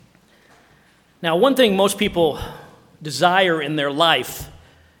Now, one thing most people desire in their life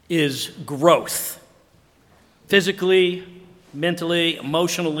is growth. Physically, mentally,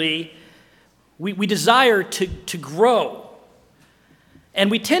 emotionally, we desire to grow.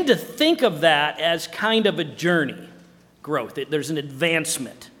 And we tend to think of that as kind of a journey, growth. There's an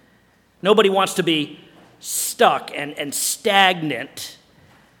advancement. Nobody wants to be stuck and stagnant.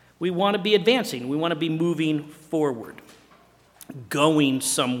 We want to be advancing. We want to be moving forward, going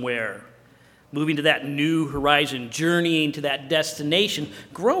somewhere, moving to that new horizon, journeying to that destination,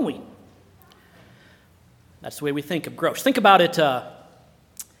 growing. That's the way we think of growth. Think about it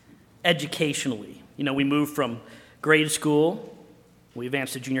educationally. We move from grade school, we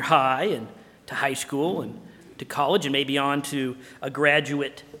advance to junior high and to high school and to college and maybe on to a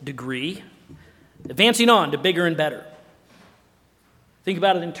graduate degree, advancing on to bigger and better. Think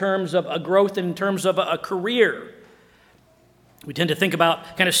about it in terms of a growth, in terms of a career. We tend to think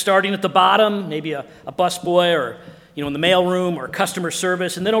about kind of starting at the bottom, maybe a busboy or in the mailroom or customer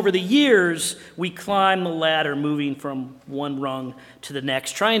service, and then over the years, we climb the ladder, moving from one rung to the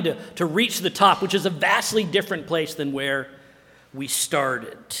next, trying to reach the top, which is a vastly different place than where we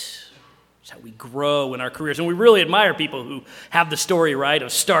started. It's how we grow in our careers, and we really admire people who have the story, right,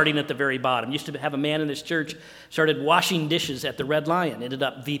 of starting at the very bottom. Used to have a man in this church, started washing dishes at the Red Lion, ended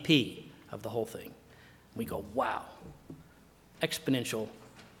up VP of the whole thing. We go, wow, exponential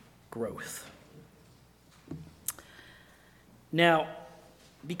growth. Now,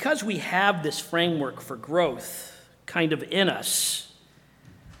 because we have this framework for growth kind of in us,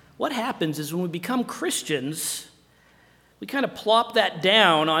 what happens is when we become Christians, we kind of plop that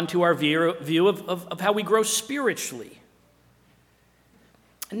down onto our view of how we grow spiritually.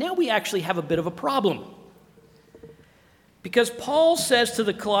 And now we actually have a bit of a problem. Because Paul says to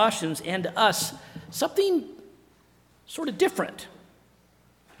the Colossians and to us something sort of different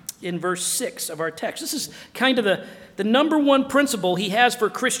in verse 6 of our text. This is kind of the number one principle he has for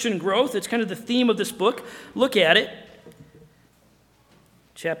Christian growth. It's kind of the theme of this book. Look at it.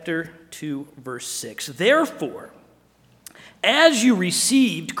 Chapter 2, verse 6. Therefore, as you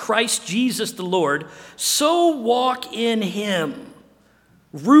received Christ Jesus the Lord, so walk in him,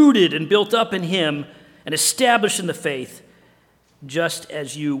 rooted and built up in him, and established in the faith, just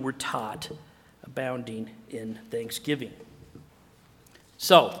as you were taught, abounding in thanksgiving.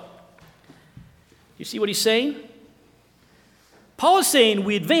 So, you see what he's saying? Paul is saying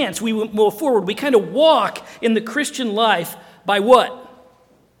we advance, we move forward, we kind of walk in the Christian life by what?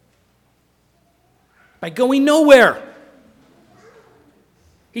 By going nowhere.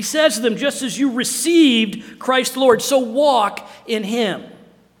 He says to them, just as you received Christ the Lord, so walk in him,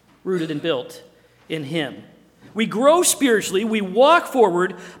 rooted and built in him. We grow spiritually, we walk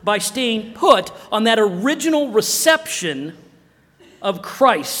forward by staying put on that original reception of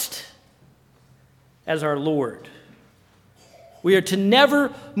Christ as our Lord. We are to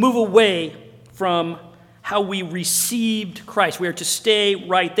never move away from how we received Christ. We are to stay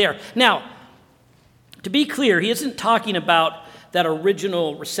right there. Now, to be clear, he isn't talking about that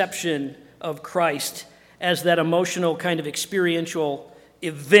original reception of Christ as that emotional kind of experiential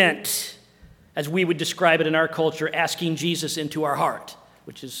event, as we would describe it in our culture, asking Jesus into our heart,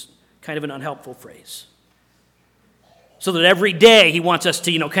 which is kind of an unhelpful phrase. So that every day he wants us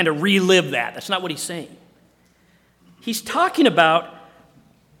to, kind of relive that. That's not what he's saying. He's talking about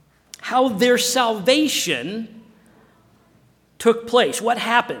how their salvation took place. What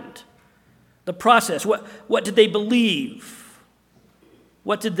happened? The process. What did they believe?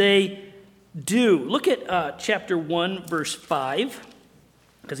 What did they do? Look at chapter 1, verse 5,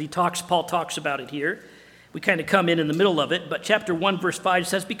 because Paul talks about it here. We kind of come in the middle of it, but chapter 1, verse 5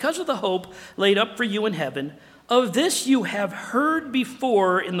 says, because of the hope laid up for you in heaven, of this you have heard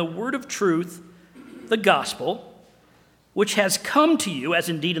before in the word of truth, the gospel, which has come to you, as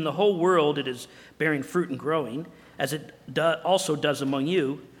indeed in the whole world it is bearing fruit and growing, as it also does among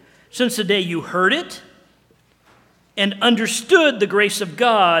you, since the day you heard it and understood the grace of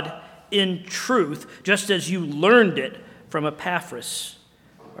God in truth, just as you learned it from Epaphras,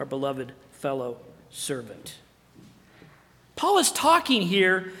 our beloved fellow servant. Paul is talking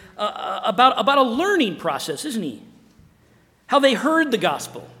here about a learning process, isn't he? How they heard the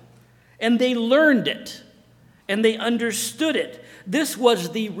gospel, and they learned it, and they understood it. This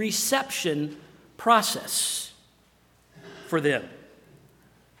was the reception process for them.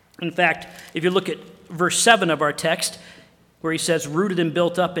 In fact, if you look at verse 7 of our text, where he says, rooted and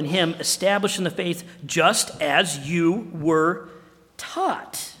built up in him, established in the faith, just as you were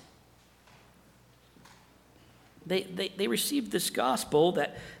taught. They received this gospel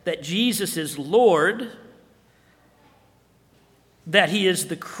that Jesus is Lord, that he is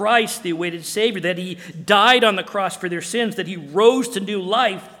the Christ, the awaited Savior, that he died on the cross for their sins, that he rose to new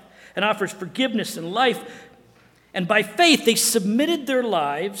life and offers forgiveness and life. And by faith, they submitted their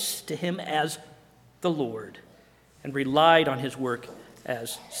lives to him as the Lord and relied on his work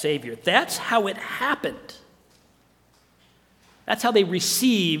as Savior. That's how it happened. That's how they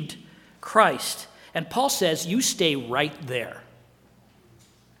received Christ. And Paul says, you stay right there.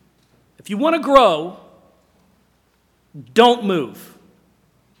 If you want to grow, don't move.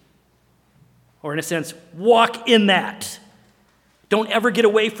 Or in a sense, walk in that. Don't ever get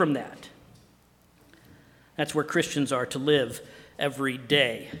away from that. That's where Christians are to live every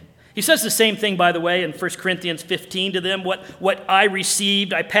day. He says the same thing, by the way, in 1 Corinthians 15 to them. What I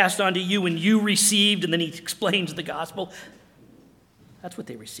received, I passed on to you, and you received. And then he explains the gospel. That's what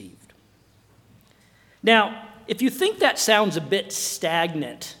they received. Now, if you think that sounds a bit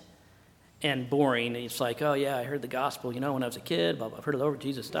stagnant and boring, and it's like, oh yeah, I heard the gospel, when I was a kid, blah, blah, I've heard it over,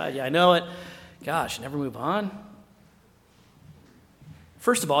 Jesus died, yeah, I know it. Gosh, never move on.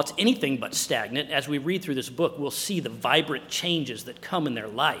 First of all, it's anything but stagnant. As we read through this book, we'll see the vibrant changes that come in their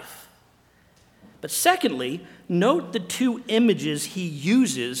life. But secondly, note the two images he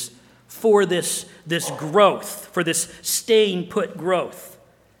uses for this growth, for this staying put growth.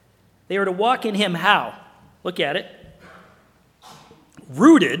 They are to walk in him how? Look at it.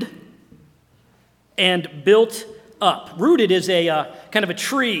 Rooted and built up. Rooted is a kind of a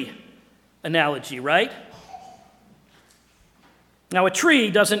tree analogy, right? Now, a tree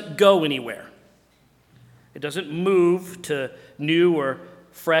doesn't go anywhere. It doesn't move to new or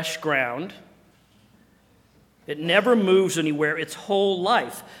fresh ground. It never moves anywhere its whole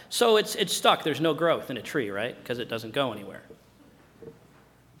life. So it's stuck. There's no growth in a tree, right? Because it doesn't go anywhere.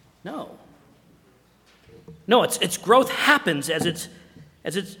 No, its growth happens as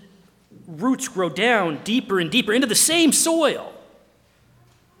its roots grow down deeper and deeper into the same soil.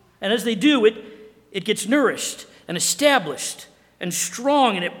 And as they do, it gets nourished and established and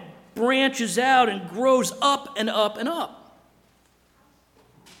strong, and it branches out and grows up and up and up.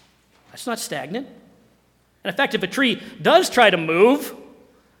 That's not stagnant. And in fact, if a tree does try to move,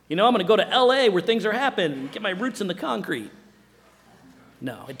 I'm going to go to LA where things are happening, get my roots in the concrete.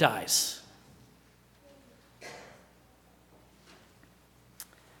 No, it dies.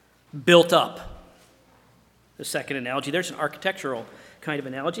 Built up. The second analogy, there's an architectural kind of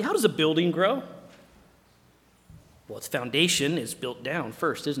analogy. How does a building grow? Well, its foundation is built down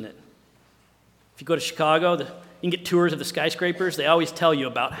first, isn't it? If you go to Chicago, you can get tours of the skyscrapers. They always tell you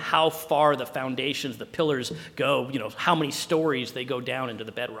about how far the foundations, the pillars go, how many stories they go down into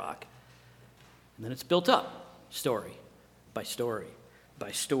the bedrock. And then it's built up, story by story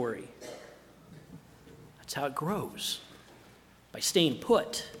by story. That's how it grows, by staying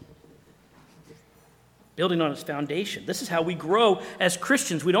put, building on its foundation. This is how we grow as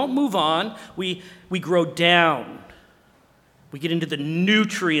Christians. We don't move on, we grow down. We get into the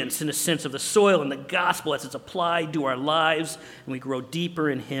nutrients, in a sense, of the soil and the gospel as it's applied to our lives, and we grow deeper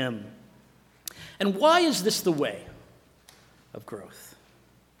in him. And why is this the way of growth?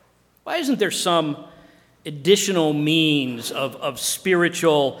 Why isn't there some additional means of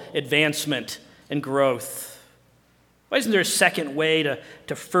spiritual advancement and growth? Why isn't there a second way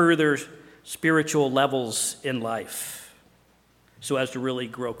to further spiritual levels in life so as to really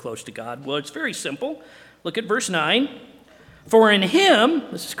grow close to God? Well, it's very simple. Look at verse 9. For in him,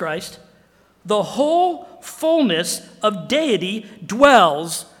 this is Christ, the whole fullness of deity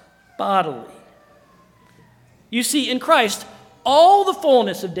dwells bodily. You see, in Christ, all the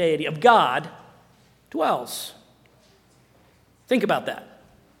fullness of deity, of God, dwells. Think about that.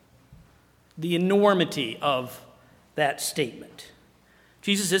 The enormity of that statement.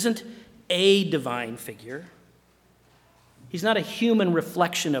 Jesus isn't a divine figure. He's not a human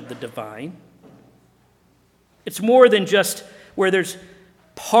reflection of the divine. It's more than just where there's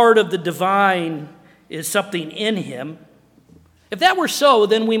part of the divine is something in him. If that were so,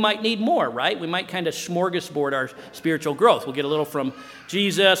 then we might need more, right? We might kind of smorgasbord our spiritual growth. We'll get a little from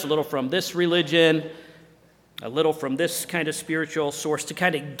Jesus, a little from this religion, a little from this kind of spiritual source to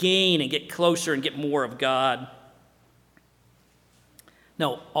kind of gain and get closer and get more of God.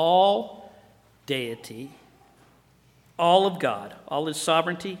 No, all deity, all of God, all his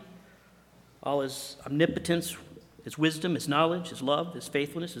sovereignty, all his omnipotence, his wisdom, his knowledge, his love, his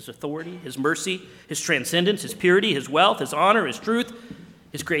faithfulness, his authority, his mercy, his transcendence, his purity, his wealth, his honor, his truth,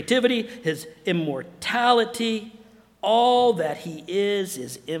 his creativity, his immortality, all that he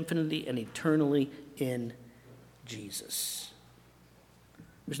is infinitely and eternally in Jesus.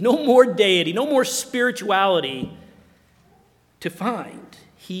 There's no more deity, no more spirituality to find.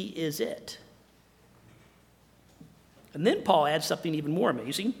 He is it. And then Paul adds something even more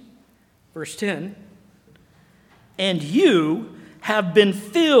amazing. Verse 10, and you have been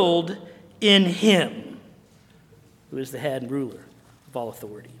filled in him, who is the head and ruler of all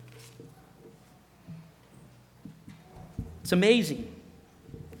authority. It's amazing.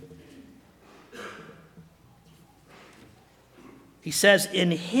 He says,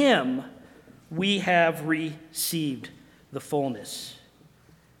 in him we have received the fullness.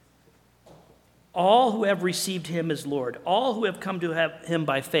 All who have received him as Lord, all who have come to have him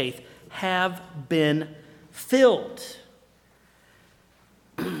by faith, have been filled.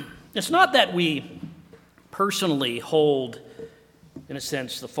 It's not that we personally hold, in a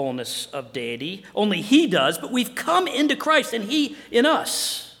sense, the fullness of deity. Only he does, but we've come into Christ and he in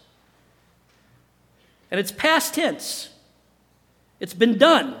us. And it's past tense. It's been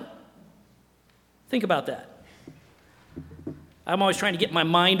done. Think about that. I'm always trying to get my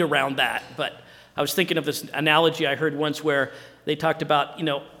mind around that, but I was thinking of this analogy I heard once where they talked about,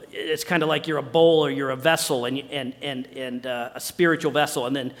 it's kind of like you're a bowl or you're a vessel and a spiritual vessel,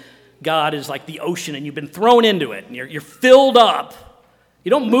 and then God is like the ocean and you've been thrown into it and you're filled up.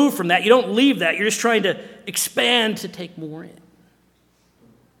 You don't move from that. You don't leave that. You're just trying to expand to take more in.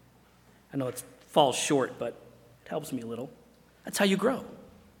 I know it falls short, but it helps me a little. That's how you grow.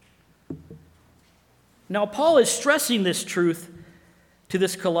 Now, Paul is stressing this truth to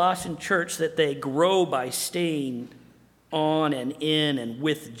this Colossian church that they grow by staying on and in and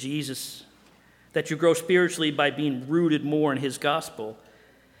with Jesus, that you grow spiritually by being rooted more in his gospel,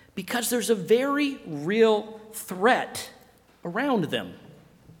 because there's a very real threat around them.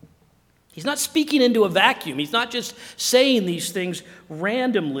 He's not speaking into a vacuum. He's not just saying these things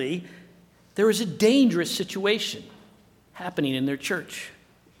randomly. There is a dangerous situation happening in their church.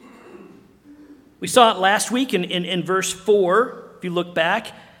 We saw it last week in verse 4. If you look back,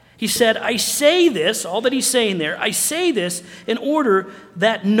 he said, I say this, all that he's saying there, I say this in order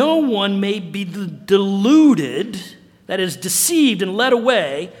that no one may be deluded, that is, deceived and led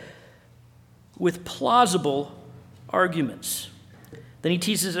away with plausible arguments. Then he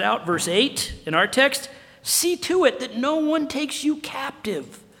teases it out, verse 8 in our text, see to it that no one takes you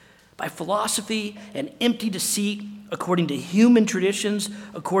captive by philosophy and empty deceit, according to human traditions,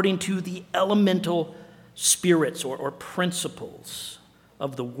 according to the elemental spirits or principles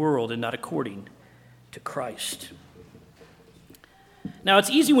of the world, and not according to Christ. Now, it's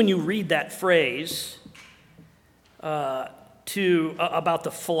easy when you read that phrase about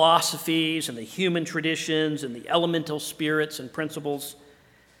the philosophies and the human traditions and the elemental spirits and principles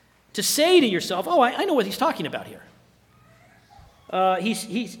to say to yourself, oh, I know what he's talking about here.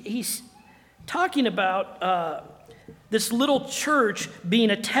 He's talking about this little church being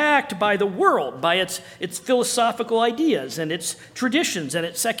attacked by the world, by its philosophical ideas and its traditions and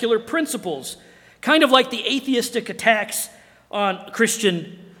its secular principles, kind of like the atheistic attacks on the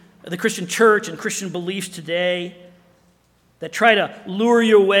Christian church and Christian beliefs today that try to lure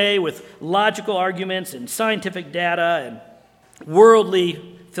you away with logical arguments and scientific data and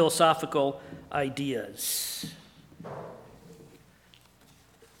worldly philosophical ideas.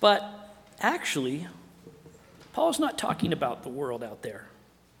 But actually, Paul's not talking about the world out there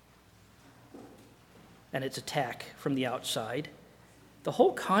and its attack from the outside. The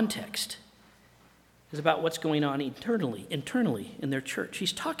whole context is about what's going on internally in their church.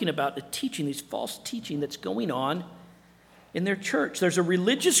 He's talking about the teaching, these false teaching that's going on in their church. There's a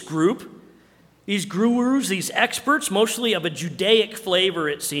religious group, these gurus, these experts, mostly of a Judaic flavor,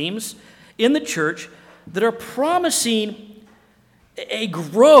 it seems, in the church that are promising a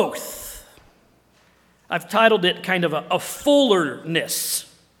growth. I've titled it kind of a fullerness,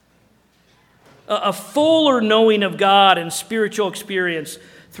 a fuller knowing of God and spiritual experience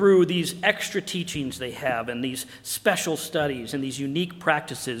through these extra teachings they have and these special studies and these unique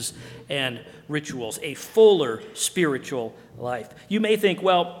practices and rituals, a fuller spiritual life. You may think,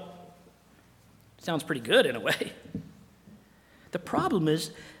 well, sounds pretty good in a way. The problem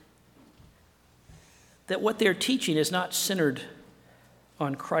is that what they're teaching is not centered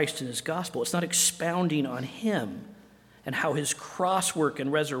on Christ and his gospel. It's not expounding on him and how his cross work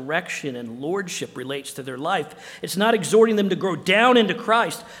and resurrection and lordship relates to their life. It's not exhorting them to grow down into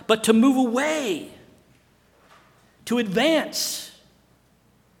Christ, but to move away, to advance.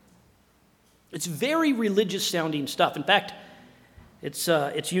 It's very religious sounding stuff. In fact, it's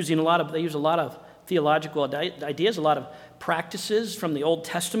using they use a lot of theological ideas, a lot of practices from the Old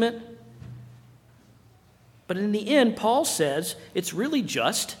Testament. But in the end, Paul says it's really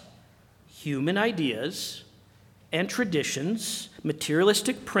just human ideas and traditions,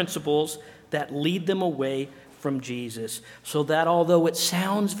 materialistic principles that lead them away from Jesus. So that although it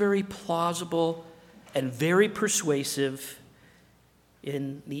sounds very plausible and very persuasive.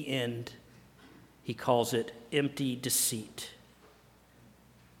 In the end, he calls it empty deceit.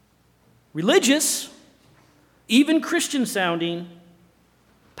 Religious, even Christian-sounding,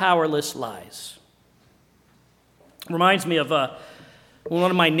 powerless lies. Reminds me of one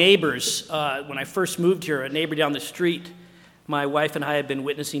of my neighbors. When I first moved here, a neighbor down the street, my wife and I had been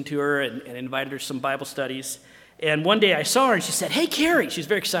witnessing to her and invited her to some Bible studies. And one day I saw her and she said, "Hey, Carey." She's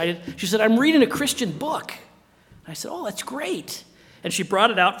very excited. She said, "I'm reading a Christian book." I said, "Oh, that's great." And she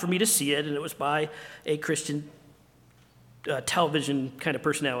brought it out for me to see it, and it was by a Christian television kind of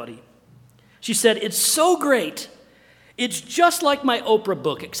personality. She said, "It's so great. It's just like my Oprah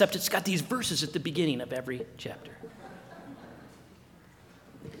book, except it's got these verses at the beginning of every chapter."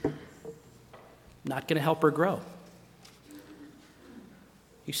 Not going to help her grow.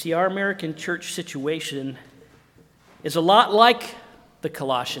 You see, our American church situation is a lot like the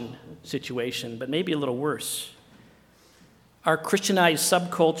Colossian situation, but maybe a little worse. Our Christianized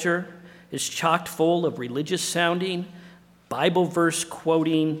subculture is chock full of religious-sounding, Bible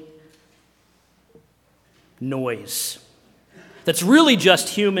verse-quoting noise that's really just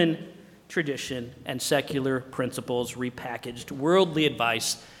human tradition and secular principles repackaged, worldly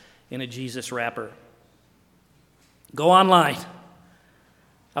advice in a Jesus wrapper. Go online.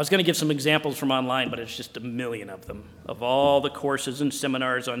 I was going to give some examples from online, but it's just a million of them, of all the courses and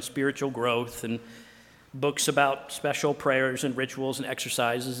seminars on spiritual growth and books about special prayers and rituals and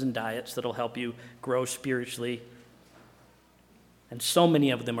exercises and diets that'll help you grow spiritually. And so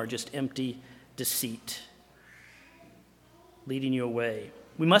many of them are just empty deceit, leading you away.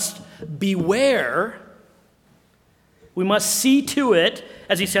 We must beware. We must see to it,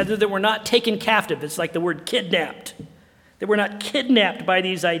 as he said, that we're not taken captive. It's like the word kidnapped. That we're not kidnapped by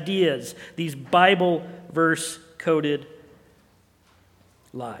these ideas, these Bible verse-coded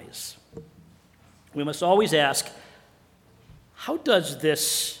lies. We must always ask, how does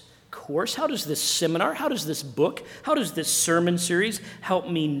this course, how does this seminar, how does this book, how does this sermon series help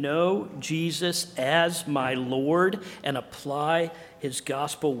me know Jesus as my Lord and apply his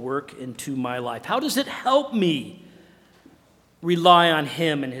gospel work into my life? How does it help me rely on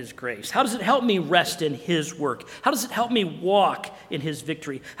him and his grace? How does it help me rest in his work? How does it help me walk in his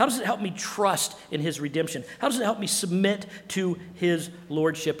victory? How does it help me trust in his redemption? How does it help me submit to his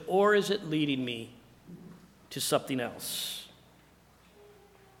lordship? Or is it leading me to something else?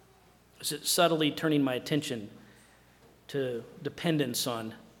 Is it subtly turning my attention to dependence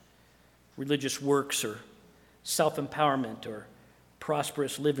on religious works or self-empowerment or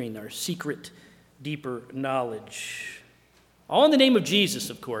prosperous living or secret, deeper knowledge? All in the name of Jesus,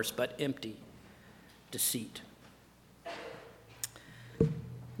 of course, but empty deceit.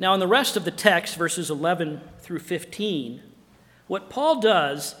 Now, in the rest of the text, verses 11 through 15, what Paul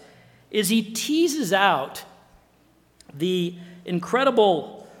does is he teases out the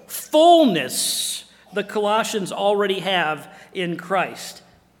incredible fullness the Colossians already have in Christ.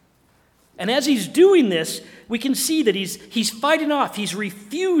 And as he's doing this, we can see that he's fighting off, he's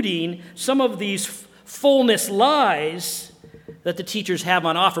refuting some of these fullness lies that the teachers have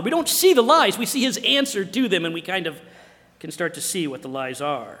on offer. We don't see the lies, we see his answer to them, and we kind of can start to see what the lies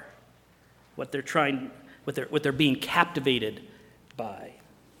are, what they're being captivated by,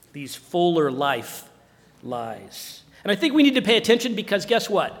 these fuller life lies. And I think we need to pay attention because guess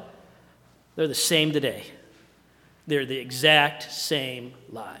what? They're the same today. They're the exact same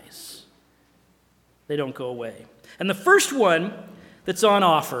lies. They don't go away. And the first one that's on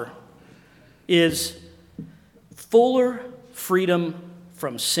offer is fuller freedom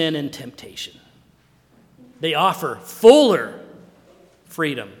from sin and temptation. They offer fuller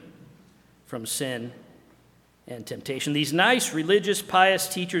freedom from sin and temptation. These nice, religious, pious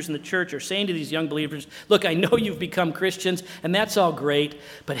teachers in the church are saying to these young believers, look, I know you've become Christians, and that's all great,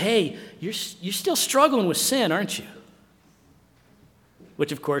 but hey, you're still struggling with sin, aren't you?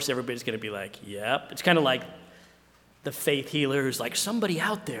 Which, of course, everybody's going to be like, yep. It's kind of like the faith healer who's like, somebody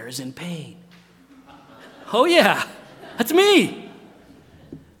out there is in pain. Oh, yeah, that's me.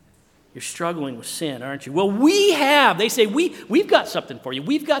 You're struggling with sin, aren't you? Well, they say, we've got something for you.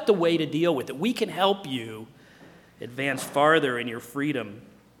 We've got the way to deal with it. We can help you advance farther in your freedom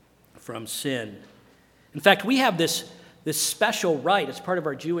from sin. In fact, we have this special right. It's part of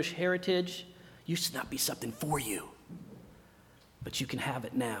our Jewish heritage. Used to not be something for you, but you can have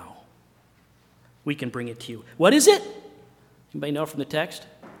it now. We can bring it to you. What is it? Anybody know from the text?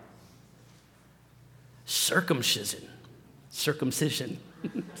 Circumcision. See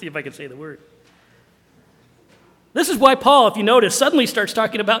if I can say the word. This is why Paul, if you notice, suddenly starts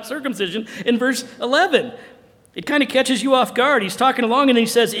talking about circumcision in verse 11. It kind of catches you off guard. He's talking along and he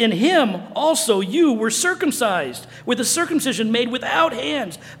says, in him also you were circumcised with a circumcision made without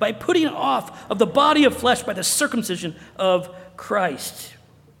hands by putting off of the body of flesh by the circumcision of Christ.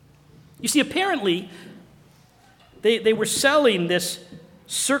 You see, apparently, they were selling this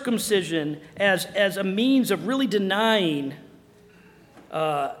circumcision as a means of really denying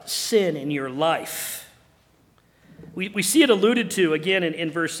sin in your life. We see it alluded to again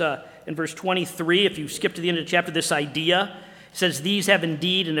in verse 23. If you skip to the end of the chapter, this idea says, these have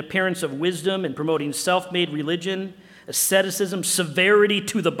indeed an appearance of wisdom in promoting self-made religion, asceticism, severity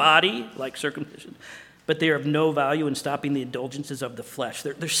to the body, like circumcision, but they are of no value in stopping the indulgences of the flesh.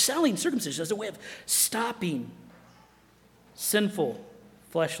 They're selling circumcision as a way of stopping sinful,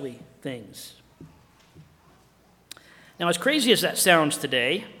 fleshly things. Now, as crazy as that sounds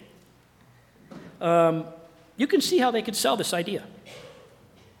today, you can see how they could sell this idea.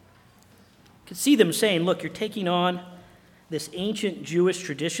 You can see them saying, look, you're taking on this ancient Jewish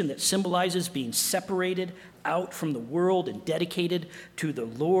tradition that symbolizes being separated out from the world and dedicated to the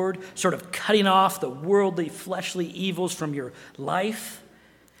Lord, sort of cutting off the worldly, fleshly evils from your life.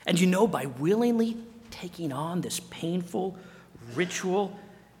 And you know, by willingly taking on this painful ritual,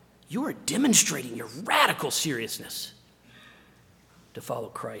 you are demonstrating your radical seriousness to follow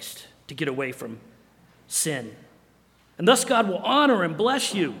Christ, to get away from sin. And thus God will honor and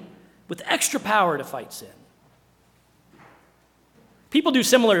bless you with extra power to fight sin. People do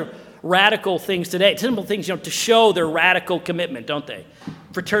similar radical things today, simple things, to show their radical commitment, don't they?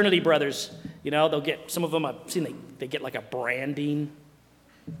 Fraternity brothers, they'll get, some of them I've seen, they get like a branding,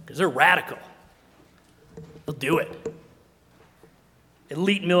 because they're radical. They'll do it.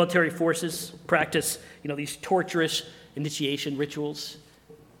 Elite military forces practice, these torturous initiation rituals,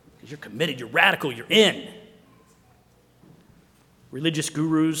 because you're committed, you're radical, you're in. Religious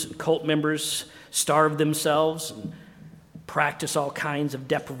gurus and cult members starve themselves and practice all kinds of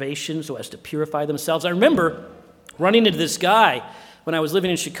deprivation so as to purify themselves. I remember running into this guy when I was living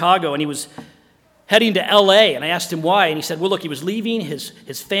in Chicago, and he was heading to L.A., and I asked him why, and he said, well, look, he was leaving his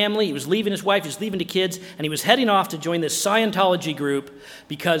family, he was leaving his wife, he was leaving the kids, and he was heading off to join this Scientology group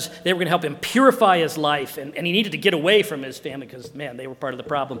because they were going to help him purify his life, and he needed to get away from his family because, man, they were part of the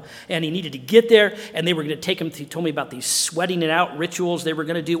problem, and he needed to get there, and they were going to take him, he told me about these sweating it out rituals they were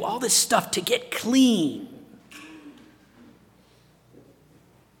going to do, all this stuff to get clean.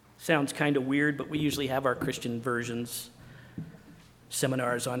 Sounds kind of weird, but we usually have our Christian versions.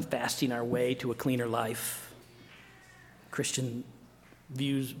 Seminars on fasting our way to a cleaner life. Christian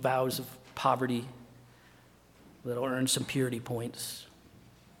vows of poverty that'll earn some purity points.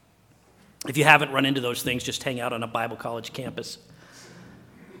 If you haven't run into those things, just hang out on a Bible college campus.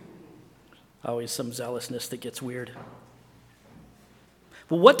 Always some zealousness that gets weird.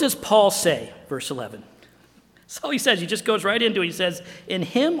 Well, what does Paul say, verse 11? That's all he says. He just goes right into it. He says, in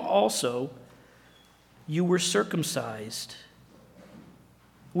him also you were circumcised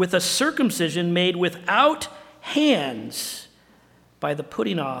with a circumcision made without hands by the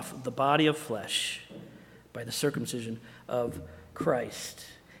putting off of the body of flesh by the circumcision of Christ.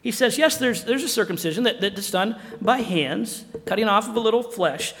 He says, yes, there's a circumcision that's done by hands, cutting off of a little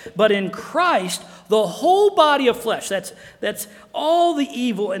flesh, but in Christ, the whole body of flesh, that's all the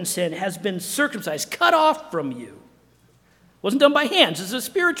evil and sin has been circumcised, cut off from you. It wasn't done by hands. It's a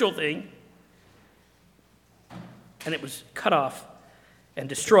spiritual thing. And it was cut off and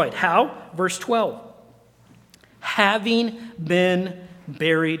destroyed. How? Verse 12. Having been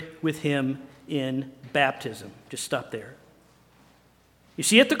buried with him in baptism. Just stop there. You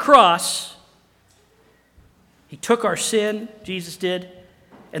see, at the cross, he took our sin, Jesus did,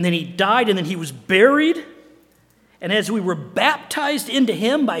 and then he died, and then he was buried. And as we were baptized into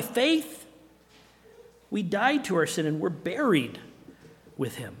him by faith, we died to our sin and were buried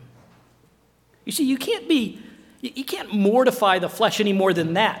with him. You see, you can't mortify the flesh any more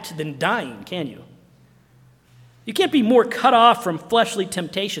than that, than dying, can you? You can't be more cut off from fleshly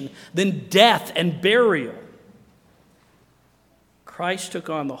temptation than death and burial. Christ took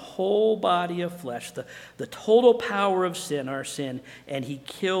on the whole body of flesh, the total power of sin, our sin, and he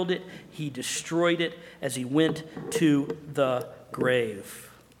killed it, he destroyed it as he went to the grave.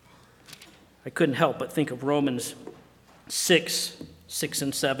 I couldn't help but think of Romans 6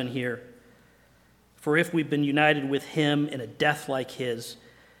 and 7 here. For if we've been united with him in a death like his,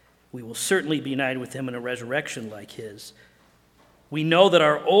 we will certainly be united with him in a resurrection like his. We know that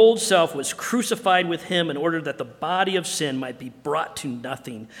our old self was crucified with him in order that the body of sin might be brought to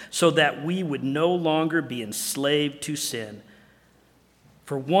nothing, so that we would no longer be enslaved to sin.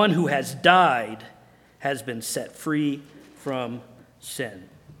 For one who has died has been set free from sin.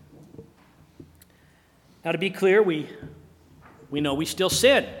 Now, to be clear, we know we still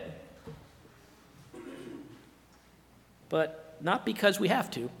sin. But not because we have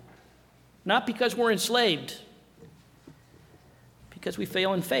to. Not because we're enslaved. Because we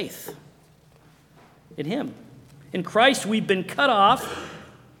fail in faith. In Him. In Christ, we've been cut off.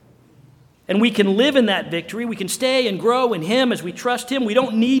 And we can live in that victory. We can stay and grow in Him as we trust Him. We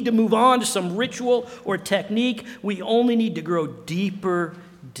don't need to move on to some ritual or technique. We only need to grow deeper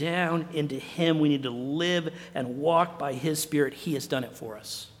down into Him. We need to live and walk by His Spirit. He has done it for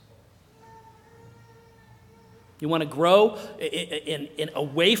us. You want to grow in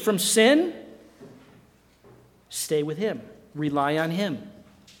away from sin? Stay with Him. Rely on Him.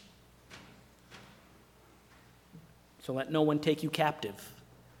 So let no one take you captive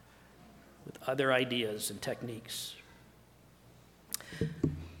with other ideas and techniques.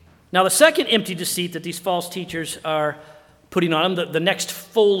 Now, the second empty deceit that these false teachers are putting on them, the next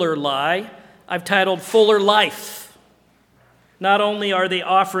fuller lie, I've titled Fuller Life. Not only are they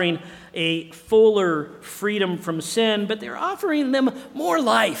offering a fuller freedom from sin, but they're offering them more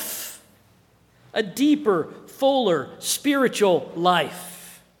life, a deeper, fuller, spiritual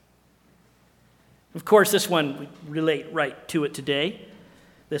life. Of course, this one, we relate right to it today.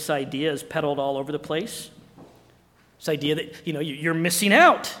 This idea is peddled all over the place. This idea that, you're missing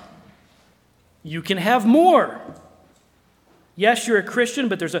out. You can have more. Yes, you're a Christian,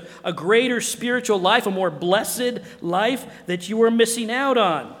 but there's a greater spiritual life, a more blessed life that you are missing out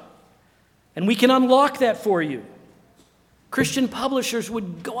on. And we can unlock that for you. Christian publishers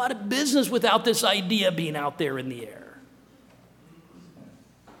would go out of business without this idea being out there in the air.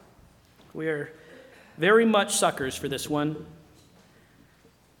 We are very much suckers for this one.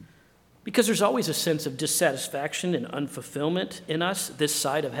 Because there's always a sense of dissatisfaction and unfulfillment in us this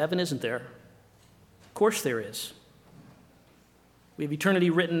side of heaven, isn't there? Of course there is. We have eternity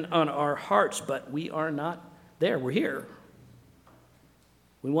written on our hearts, but we are not there. We're here.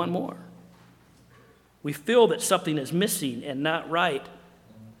 We want more. We feel that something is missing and not right.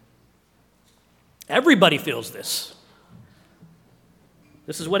 Everybody feels this.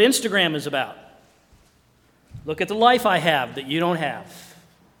 This is what Instagram is about. Look at the life I have that you don't have.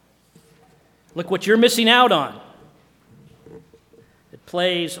 Look what you're missing out on. It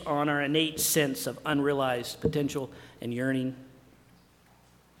plays on our innate sense of unrealized potential and yearning.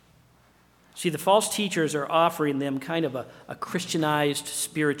 See, the false teachers are offering them kind of a Christianized,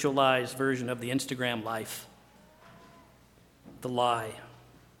 spiritualized version of the Instagram life. The lie.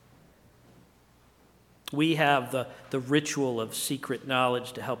 We have the ritual of secret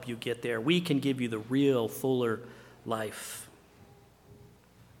knowledge to help you get there. We can give you the real, fuller life.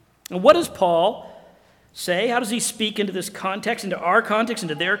 And what does Paul say? How does he speak into this context, into our context,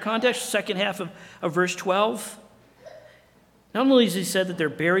 into their context? Second half of verse 12. Not only has he said that they're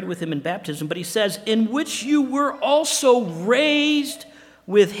buried with him in baptism, but he says, in which you were also raised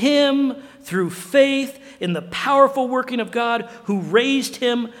with him through faith in the powerful working of God who raised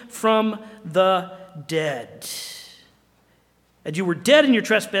him from the dead. As you were dead in your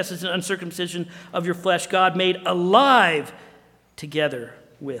trespasses and uncircumcision of your flesh, God made alive together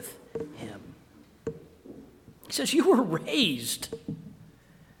with him. He says, you were raised.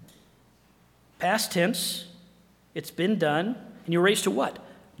 Past tense. It's been done, and you're raised to what?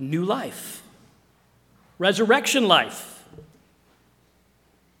 New life. Resurrection life.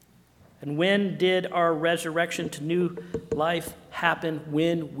 And when did our resurrection to new life happen?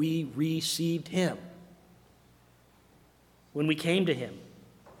 When we received him. When we came to him.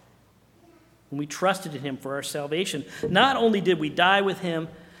 When we trusted in him for our salvation. Not only did we die with him,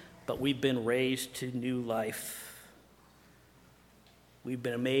 but we've been raised to new life. We've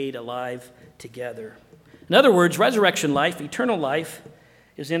been made alive together. In other words, resurrection life, eternal life,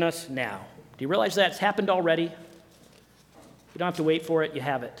 is in us now. Do you realize that? It's happened already. You don't have to wait for it. You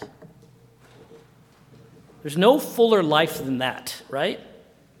have it. There's no fuller life than that, right?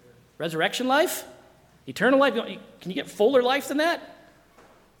 Resurrection life? Eternal life? Can you get fuller life than that?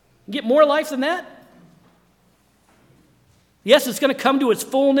 Can you get more life than that? Yes, it's going to come to its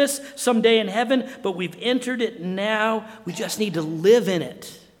fullness someday in heaven, but we've entered it now. We just need to live in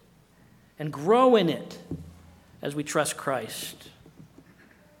it and grow in it as we trust Christ.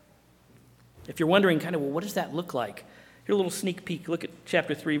 If you're wondering what does that look like? Here's a little sneak peek. Look at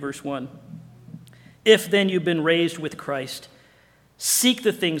chapter 3, verse 1. If then you've been raised with Christ, seek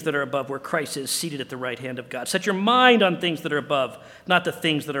the things that are above where Christ is seated at the right hand of God. Set your mind on things that are above, not the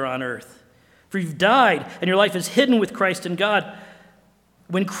things that are on earth. For you've died, and your life is hidden with Christ in God.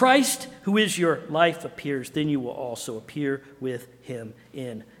 When Christ, who is your life, appears, then you will also appear with him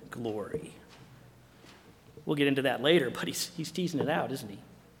in glory. We'll get into that later, but he's teasing it out, isn't he?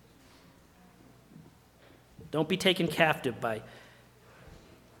 Don't be taken captive by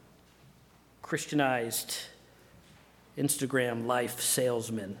Christianized Instagram life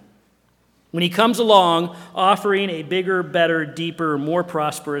salesmen. When he comes along offering a bigger, better, deeper, more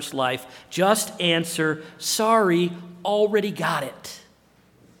prosperous life, just answer, sorry, already got it.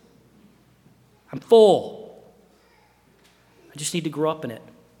 I'm full. I just need to grow up in it,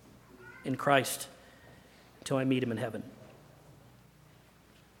 in Christ, until I meet him in heaven.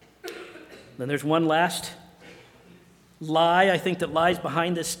 Then there's one last lie, I think, that lies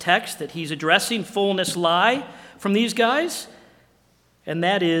behind this text that he's addressing, fullness lie from these guys, and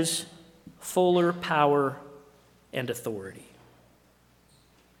that is fuller power and authority.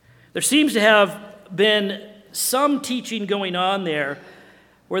 There seems to have been some teaching going on there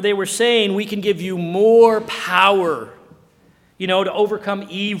where they were saying we can give you more power, to overcome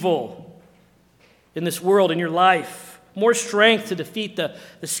evil in this world, in your life, more strength to defeat the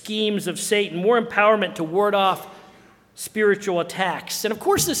schemes of Satan, more empowerment to ward off spiritual attacks. And of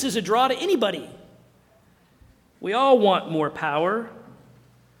course, this is a draw to anybody. We all want more power,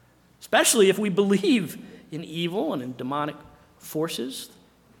 especially if we believe in evil and in demonic forces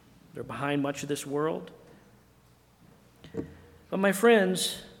that are behind much of this world. But my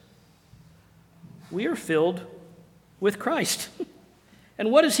friends, we are filled with Christ.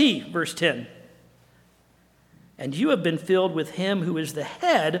 And what is he? Verse 10. And you have been filled with him who is the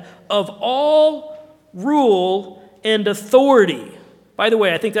head of all rule and authority. By the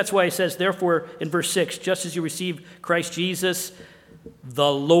way, I think that's why he says, therefore, in verse 6, just as you received Christ Jesus,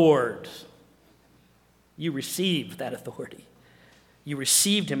 the Lord. You received that authority. You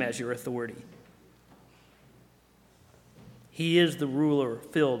received him as your authority. He is the ruler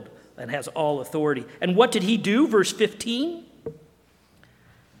filled and has all authority. And what did he do? Verse 15.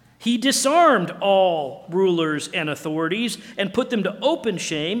 He disarmed all rulers and authorities and put them to open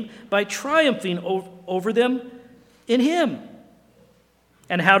shame by triumphing over them in him.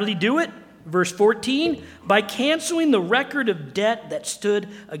 And how did he do it? Verse 14, by canceling the record of debt that stood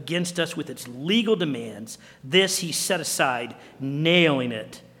against us with its legal demands. This he set aside, nailing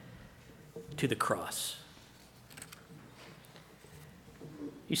it to the cross.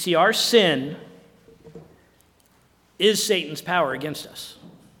 You see, our sin is Satan's power against us.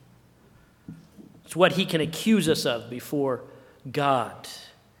 It's what he can accuse us of before God.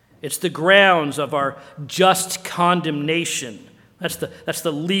 It's the grounds of our just condemnation. That's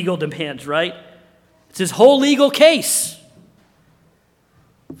the legal demands, right? It's his whole legal case.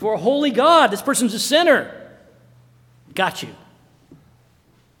 For a holy God, this person's a sinner. Got you.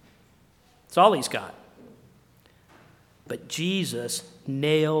 That's all he's got. But Jesus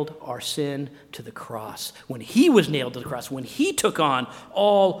nailed our sin to the cross. When he was nailed to the cross, when he took on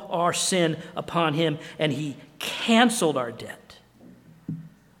all our sin upon him, and he canceled our debt.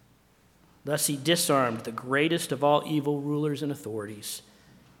 Thus he disarmed the greatest of all evil rulers and authorities.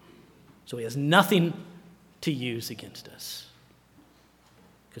 So he has nothing to use against us.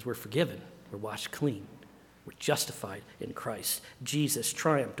 Because we're forgiven, we're washed clean, we're justified in Christ. Jesus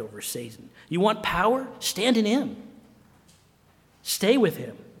triumphed over Satan. You want power? Stand in him. Stay with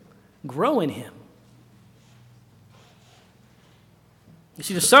him. Grow in him. You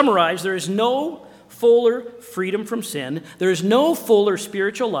see, to summarize, there is no fuller freedom from sin. There is no fuller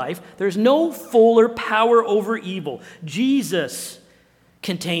spiritual life. There's no fuller power over evil. Jesus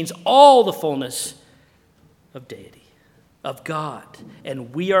contains all the fullness of deity, of God,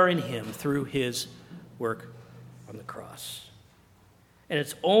 and we are in him through his work on the cross. And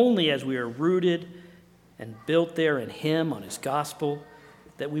it's only as we are rooted and built there in him, on his gospel,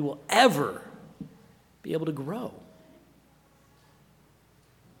 that we will ever be able to grow.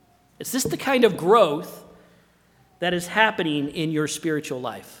 Is this the kind of growth that is happening in your spiritual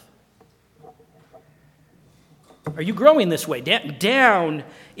life? Are you growing this way, down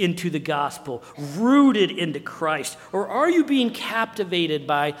into the gospel, rooted into Christ? Or are you being captivated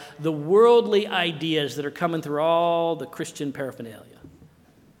by the worldly ideas that are coming through all the Christian paraphernalia?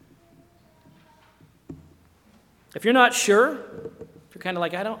 If you're not sure, if you're kind of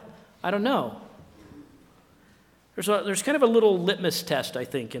like, I don't know. There's kind of a little litmus test, I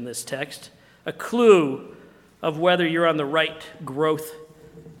think, in this text, a clue of whether you're on the right growth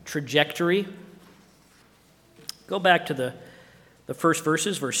trajectory. Go back to the first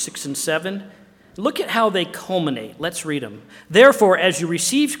verses, verse 6 and 7. Look at how they culminate. Let's read them. Therefore, as you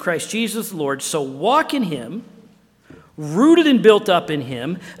received Christ Jesus the Lord, so walk in him, rooted and built up in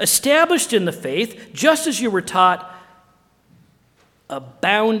him, established in the faith, just as you were taught,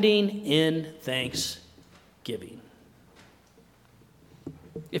 abounding in thanksgiving.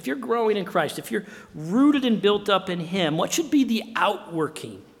 If you're growing in Christ, if you're rooted and built up in him, what should be the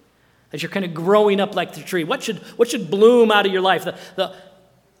outworking as you're kind of growing up like the tree? What should bloom out of your life? The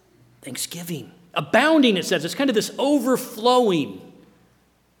thanksgiving. Abounding, it says. It's kind of this overflowing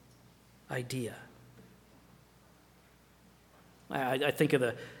idea. I think of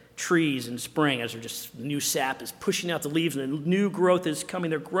the trees in spring as they're just new sap is pushing out the leaves and new growth is coming.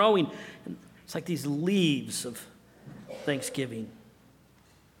 They're growing. And it's like these leaves of thanksgiving.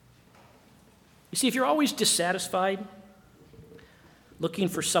 You see, if you're always dissatisfied, looking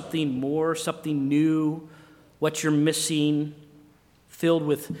for something more, something new, what you're missing, filled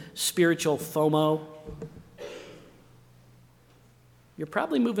with spiritual FOMO, you're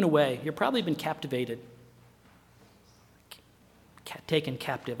probably moving away. You've probably been captivated. Taken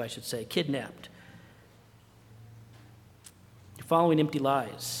captive, I should say, kidnapped. You're following empty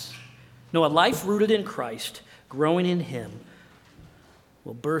lies. No, a life rooted in Christ, growing in Him,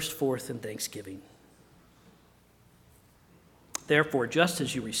 will burst forth in thanksgiving. Therefore, just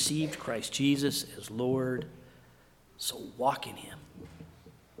as you received Christ Jesus as Lord, so walk in Him.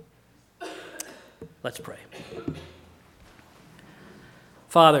 Let's pray.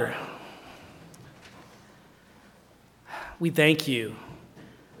 Father, we thank you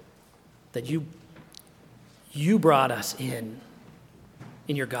that you brought us in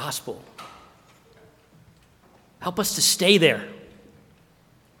your gospel. Help us to stay there.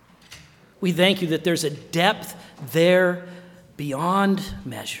 We thank you that there's a depth there beyond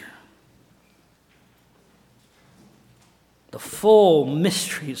measure. The full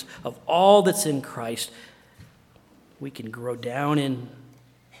mysteries of all that's in Christ, we can grow down in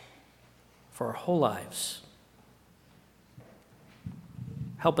for our whole lives.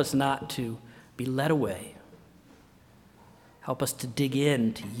 Help us not to be led away. Help us to dig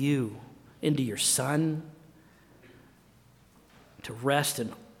into you, into your Son, to rest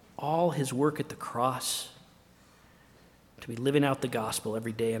in all His work at the cross, to be living out the gospel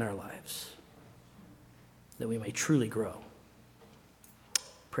every day in our lives, that we may truly grow.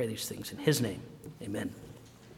 Pray these things in His name. Amen.